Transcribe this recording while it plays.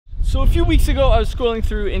So a few weeks ago, I was scrolling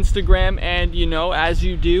through Instagram, and you know, as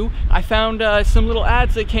you do, I found some little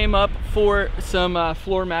ads that came up for some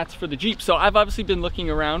floor mats for the Jeep. So I've obviously been looking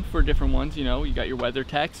around for different ones. You know, you got your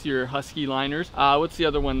WeatherTechs, your Husky liners. What's the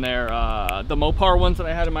other one there? The MOPAR ones that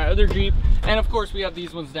I had in my other Jeep. And of course, we have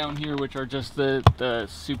these ones down here, which are just the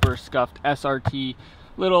super scuffed SRT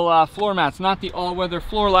little floor mats, not the all-weather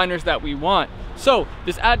floor liners that we want. So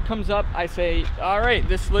this ad comes up, I say, all right,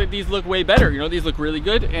 these look way better. You know, these look really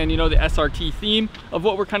good, and you know, the SRT theme of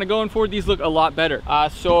what we're kind of going for, these look a lot better.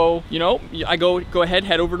 So you know, I go ahead,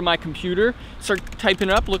 head over to my computer, start typing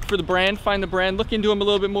up, look for the brand, find the brand, look into them a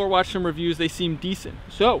little bit more, watch some reviews. They seem decent.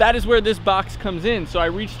 So that is where this box comes in. So I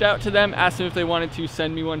reached out to them, asked them if they wanted to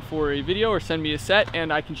send me one for a video or send me a set,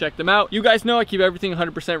 and I can check them out. You guys know I keep everything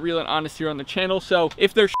 100% real and honest here on the channel, so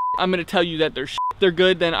if they're I'm gonna tell you that they're they're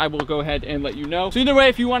good, then I will go ahead and let you know. So either way,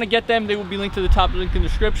 if you want to get them, they will be linked to the top link in the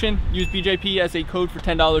description. Use BJP as a code for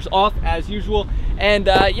 $10 off as usual. And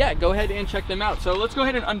yeah, go ahead and check them out. So let's go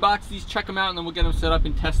ahead and unbox these, check them out, and then we'll get them set up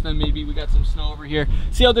and test them. Maybe we got some snow over here,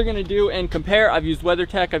 see how they're gonna do and compare. I've used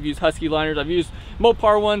WeatherTech, I've used Husky liners, I've used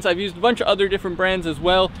MOPAR ones, I've used a bunch of other different brands as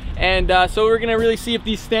well. And so we're gonna really see if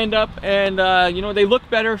these stand up, and you know, they look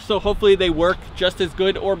better, so hopefully they work just as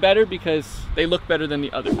good or better because they look better than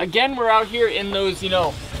the other. Again, we're out here in those, you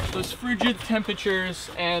know, those frigid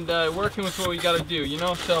temperatures, and working with what we gotta do, you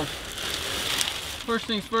know. So first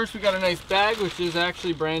things first, we got a nice bag, which is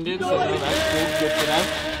actually branded, so that's good for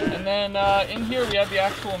them. And then in here we have the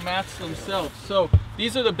actual mats themselves. So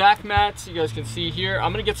these are the back mats, you guys can see here.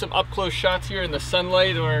 I'm gonna get some up close shots here in the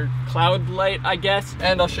sunlight or cloud light, I guess,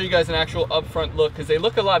 and I'll show you guys an actual up front look because they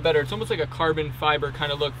look a lot better. It's almost like a carbon fiber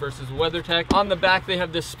kind of look versus WeatherTech. On the back, they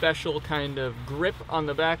have this special kind of grip on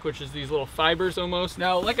the back, which is these little fibers almost.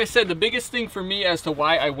 Now, like I said, the biggest thing for me as to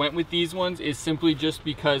why I went with these ones is simply just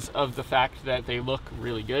because of the fact that they look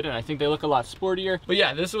really good, and I think they look a lot sportier. But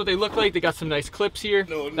yeah, this is what they look like. They got some nice clips here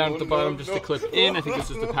down at the bottom just to clip in. I think this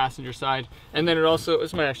is the passenger side, and then it also,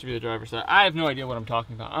 this might actually be the driver's side. I have no idea what I'm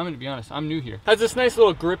talking about. I'm gonna be honest, I'm new here. Has this nice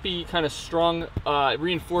little grippy kind of strong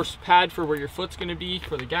reinforced pad for where your foot's gonna be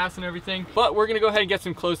for the gas and everything. But we're gonna go ahead and get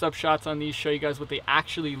some close-up shots on these, show you guys what they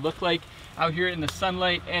actually look like out here in the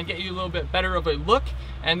sunlight and get you a little bit better of a look,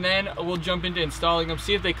 and then we'll jump into installing them,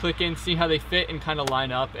 see if they click in, see how they fit and kind of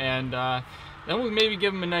line up, and then we'll maybe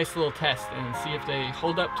give them a nice little test and see if they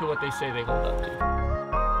hold up to what they say they hold up to.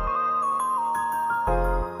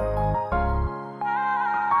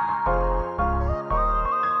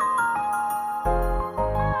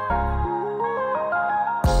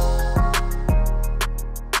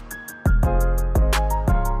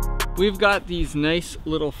 We've got these nice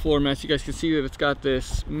little floor mats. You guys can see that it's got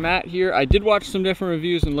this mat here. I did watch some different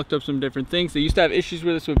reviews and looked up some different things. They used to have issues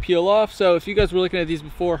where this would peel off. So if you guys were looking at these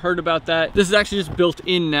before, heard about that, this is actually just built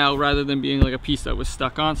in now rather than being like a piece that was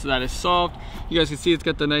stuck on. So that is solved. You guys can see it's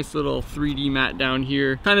got the nice little 3D mat down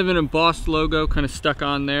here. Kind of an embossed logo kind of stuck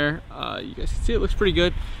on there. You guys can see it looks pretty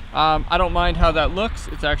good. I don't mind how that looks.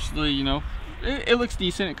 It's actually, you know, it looks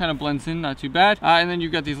decent. It kind of blends in, not too bad. And then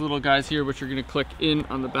you've got these little guys here, which are going to click in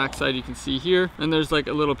on the back side. You can see here, and there's like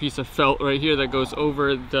a little piece of felt right here that goes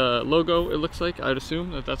over the logo. It looks like, I'd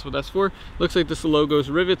assume that that's what that's for. Looks like this logo's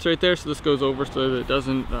rivets right there, so this goes over so that it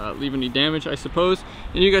doesn't leave any damage, I suppose.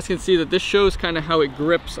 And you guys can see that this shows kind of how it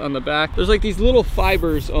grips on the back. There's like these little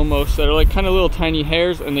fibers almost that are like kind of little tiny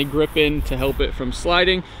hairs, and they grip in to help it from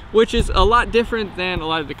sliding, which is a lot different than a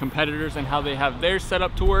lot of the competitors and how they have theirs set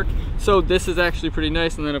up to work. So this is actually pretty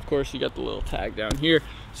nice. And then of course you got the little tag down here.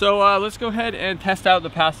 So let's go ahead and test out the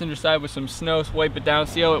passenger side with some snow, wipe it down,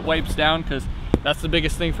 see how it wipes down, because that's the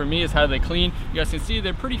biggest thing for me is how they clean. You guys can see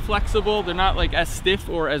they're pretty flexible. They're not like as stiff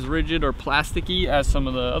or as rigid or plasticky as some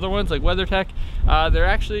of the other ones like WeatherTech. They're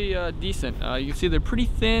actually decent. You can see they're pretty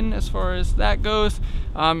thin as far as that goes.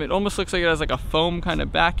 It almost looks like it has like a foam kind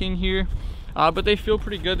of backing here. But they feel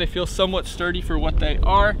pretty good. They feel somewhat sturdy for what they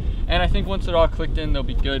are, and I think once they're all clicked in, they'll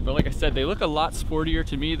be good. But like I said, they look a lot sportier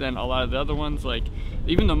to me than a lot of the other ones. Like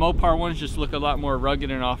even the MOPAR ones just look a lot more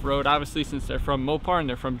rugged and off-road, obviously, since they're from MOPAR and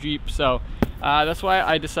they're from Jeep. So that's why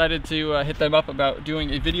I decided to hit them up about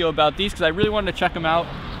doing a video about these, because I really wanted to check them out.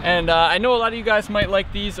 And I know a lot of you guys might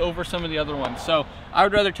like these over some of the other ones, so I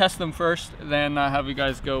would rather test them first than have you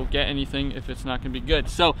guys go get anything if it's not gonna be good.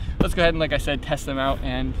 So let's go ahead and, like I said, test them out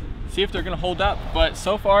and see if they're gonna hold up. But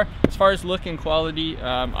so far as look and quality,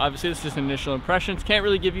 obviously this is initial impressions. Can't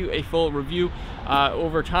really give you a full review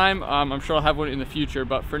over time. I'm sure I'll have one in the future,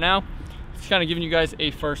 but for now, just kind of giving you guys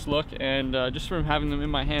a first look, and just from having them in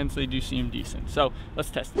my hands, they do seem decent. So let's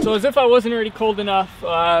test it. So as if I wasn't already cold enough,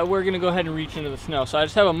 we're gonna go ahead and reach into the snow. So I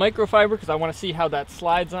just have a microfiber because I want to see how that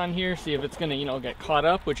slides on here, see if it's gonna, you know, get caught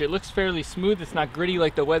up, which it looks fairly smooth. It's not gritty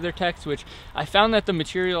like the WeatherTech, which I found that the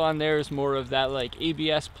material on there is more of that like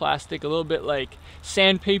ABS plastic, a little bit like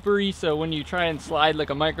sandpapery. So when you try and slide like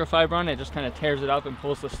a microfiber on it, it just kind of tears it up and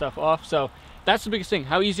pulls the stuff off. So that's the biggest thing.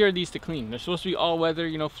 How easy are these to clean? They're supposed to be all weather,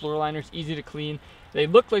 you know, floor liners, easy to clean. They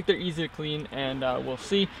look like they're easy to clean, and we'll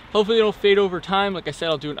see. Hopefully it'll fade over time. Like I said,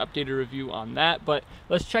 I'll do an updated review on that, but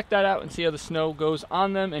let's check that out and see how the snow goes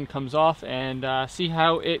on them and comes off, and see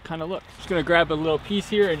how it kind of looks. Just gonna grab a little piece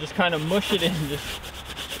here and just kind of mush it in,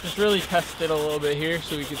 just really test it a little bit here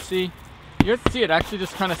so we can see. You guys can see it actually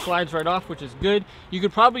just kind of slides right off, which is good. You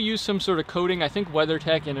could probably use some sort of coating. I think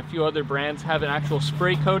WeatherTech and a few other brands have an actual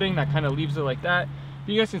spray coating that kind of leaves it like that.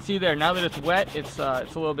 But you guys can see there, now that it's wet, it's a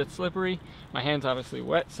little bit slippery. My hand's obviously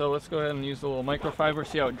wet, so let's go ahead and use the little microfiber,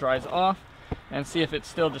 see how it dries off, and see if it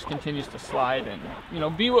still just continues to slide and, you know,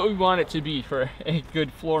 be what we want it to be for a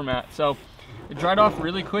good floor mat. So it dried off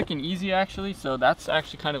really quick and easy actually, so that's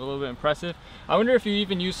actually kind of a little bit impressive. I wonder if you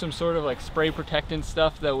even use some sort of like spray protectant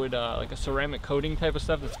stuff that would like a ceramic coating type of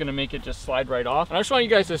stuff that's gonna make it just slide right off. And I just want you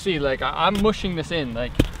guys to see, like I'm mushing this in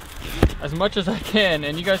like as much as I can,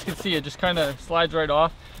 and you guys can see it just kind of slides right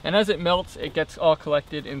off, and as it melts it gets all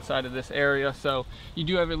collected inside of this area. So you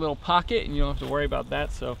do have a little pocket and you don't have to worry about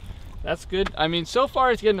that, so that's good. I mean, so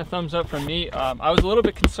far it's getting a thumbs up from me. I was a little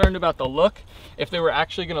bit concerned about the look, if they were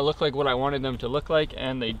actually going to look like what I wanted them to look like,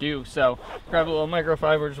 and they do. So grab a little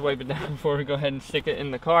microfiber, just wipe it down before we go ahead and stick it in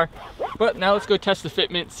the car. But now let's go test the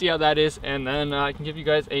fitment, see how that is, and then I can give you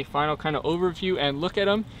guys a final kind of overview and look at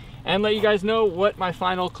them and let you guys know what my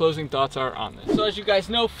final closing thoughts are on this. So as you guys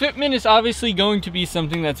know, fitment is obviously going to be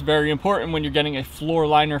something that's very important when you're getting a floor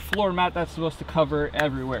liner floor mat that's supposed to cover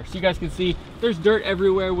everywhere. So you guys can see there's dirt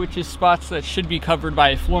everywhere, which is spots that should be covered by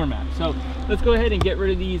a floor mat. So let's go ahead and get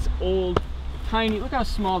rid of these old tiny, look how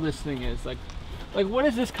small this thing is. Like what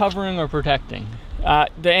is this covering or protecting?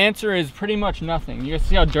 The answer is pretty much nothing. You guys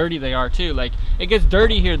see how dirty they are too. Like it gets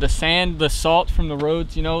dirty here, the sand, the salt from the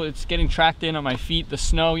roads, you know, it's getting tracked in on my feet, the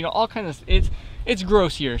snow, you know, all kinds of, it's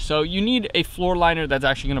gross here. So you need a floor liner that's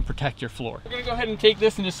actually going to protect your floor. We're going to go ahead and take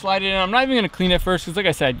this and just slide it in. I'm not even going to clean it first because like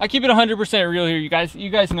I said, I keep it 100% real here. You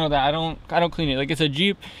guys know that I don't clean it. Like it's a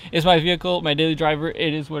Jeep, it's my vehicle, my daily driver.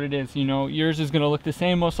 It is what it is. You know, yours is going to look the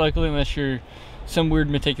same most likely unless you're some weird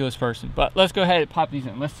meticulous person. But let's go ahead and pop these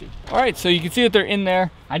in. Let's see. All right, so you can see that they're in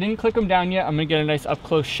there. I didn't click them down yet. I'm gonna get a nice up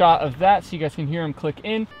close shot of that so you guys can hear them click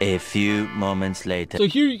in. A few moments later. So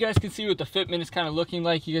here you guys can see what the fitment is kind of looking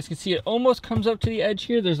like. You guys can see it almost comes up to the edge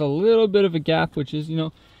here. There's a little bit of a gap, which is, you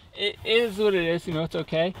know, it is what it is, you know, it's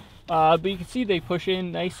okay. But you can see they push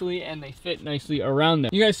in nicely and they fit nicely around there.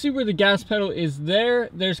 You guys see where the gas pedal is there?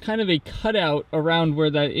 There's kind of a cutout around where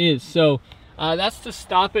that is. So that's to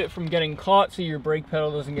stop it from getting caught so your brake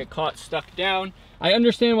pedal doesn't get caught stuck down. I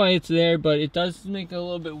understand why it's there, but it does make it a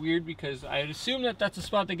little bit weird because I assume that that's a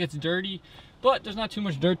spot that gets dirty, but there's not too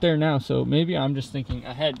much dirt there now, so maybe I'm just thinking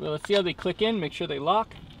ahead. But let's see how they click in, make sure they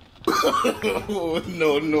lock. Oh,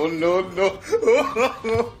 no, no, no, no.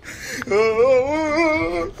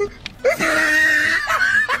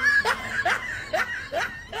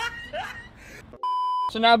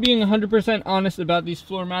 So now, being 100% honest about these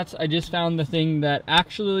floor mats, I just found the thing that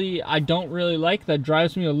actually I don't really like, that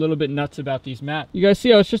drives me a little bit nuts about these mats. You guys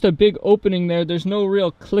see how it's just a big opening there. There's no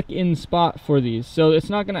real click in spot for these. So it's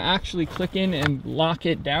not gonna actually click in and lock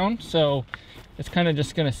it down. So it's kind of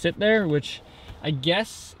just gonna sit there, which I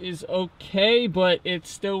guess is okay, but it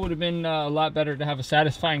still would have been a lot better to have a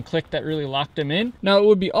satisfying click that really locked them in. Now it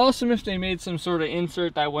would be awesome if they made some sort of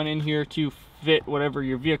insert that went in here to fit whatever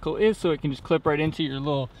your vehicle is, so it can just clip right into your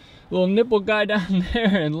little nipple guy down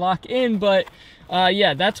there and lock in. But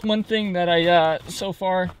yeah, that's one thing that I so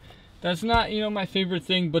far, that's not, you know, my favorite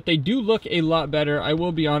thing, but they do look a lot better. I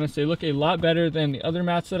will be honest, they look a lot better than the other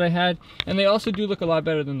mats that I had, and they also do look a lot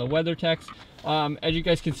better than the WeatherTechs. As you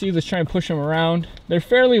guys can see, let's try and push them around. They're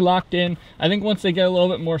fairly locked in. I think once they get a little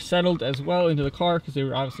bit more settled as well into the car, because they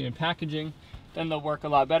were obviously in packaging, then they'll work a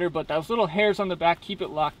lot better. But those little hairs on the back keep it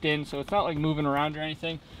locked in, so it's not like moving around or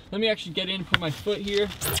anything. Let me actually get in, put my foot here.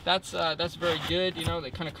 That's very good. You know,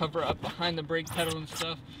 they kind of cover up behind the brake pedal and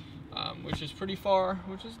stuff, which is pretty far,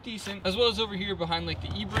 which is decent, as well as over here behind like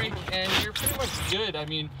the e-brake, and you're pretty much good. I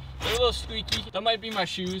mean, they're a little squeaky. That might be my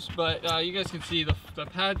shoes, but you guys can see the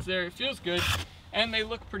pads there. It feels good, and they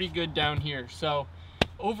look pretty good down here. So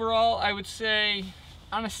overall, I would say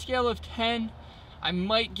on a scale of 10, I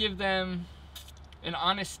might give them an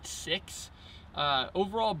honest 6.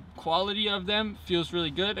 Overall quality of them feels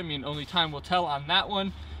really good. I mean, only time will tell on that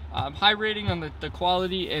one. High rating on the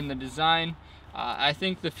quality and the design. I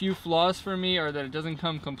think the few flaws for me are that it doesn't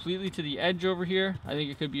come completely to the edge over here. I think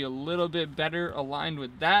it could be a little bit better aligned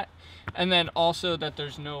with that. And then also that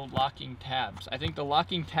there's no locking tabs. I think the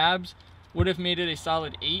locking tabs would have made it a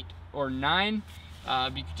solid 8 or 9.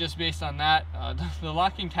 Just based on that, the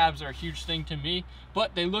locking tabs are a huge thing to me,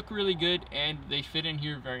 but they look really good and they fit in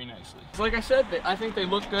here very nicely. So like I said, I think they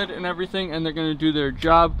look good and everything, and they're going to do their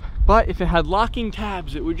job. But if it had locking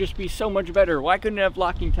tabs, it would just be so much better. Why couldn't it have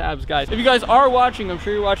locking tabs, guys? If you guys are watching, I'm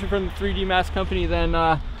sure you're watching from the 3D Mask Company,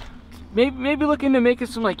 then maybe looking to make it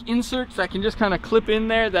some like inserts that can just kind of clip in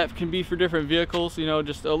there, that can be for different vehicles, you know,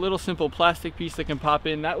 just a little simple plastic piece that can pop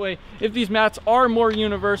in. That way, if these mats are more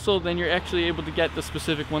universal, then you're actually able to get the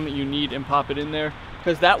specific one that you need and pop it in there,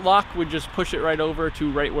 because that lock would just push it right over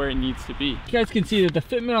to right where it needs to be. You guys can see that the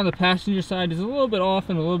fitment on the passenger side is a little bit off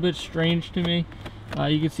and a little bit strange to me.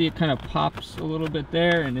 You can see it kind of pops a little bit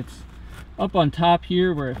there, and it's up on top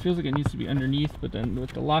here where it feels like it needs to be underneath, but then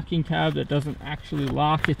with the locking tab that doesn't actually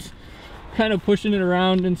lock, it's kind of pushing it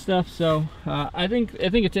around and stuff. So I think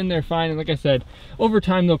it's in there fine, and like I said, over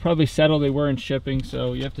time they'll probably settle. They were in shipping,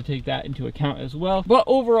 so you have to take that into account as well. But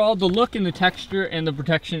overall, the look and the texture and the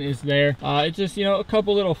protection is there. It's just, you know, a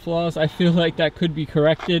couple little flaws I feel like that could be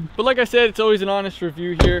corrected, but like I said, it's always an honest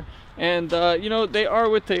review here, and you know, they are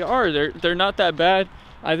what they are. They're not that bad.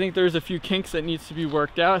 I think there's a few kinks that needs to be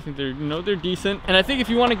worked out. I think they're, you know, they're decent, and I think if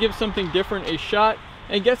you want to give something different a shot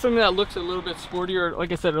and get something that looks a little bit sportier,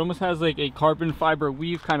 like I said, it almost has like a carbon fiber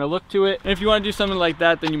weave kind of look to it. And if you want to do something like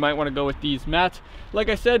that, then you might want to go with these mats. Like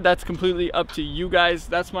I said, that's completely up to you guys.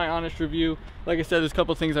 That's my honest review. Like I said, there's a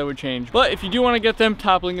couple things I would change. But if you do want to get them,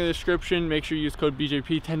 top link in the description. Make sure you use code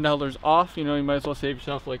BJP, $10 off. You know, you might as well save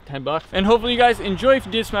yourself like 10 bucks. And hopefully you guys enjoy. If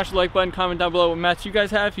you did, smash the like button, comment down below what mats you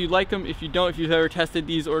guys have, if you like them, if you don't, if you've ever tested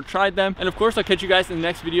these or tried them. And of course, I'll catch you guys in the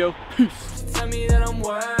next video. Peace. Tell me that I'm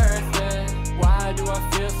worth it. Why do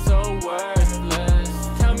I feel so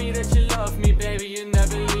worthless? Tell me that you love me, baby, you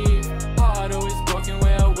never leave. Heart always broken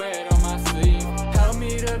where I wear it on my sleeve. Help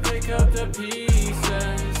me to pick up the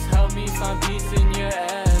pieces. Help me find peace in your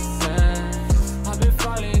essence. I've been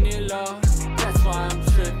falling in love.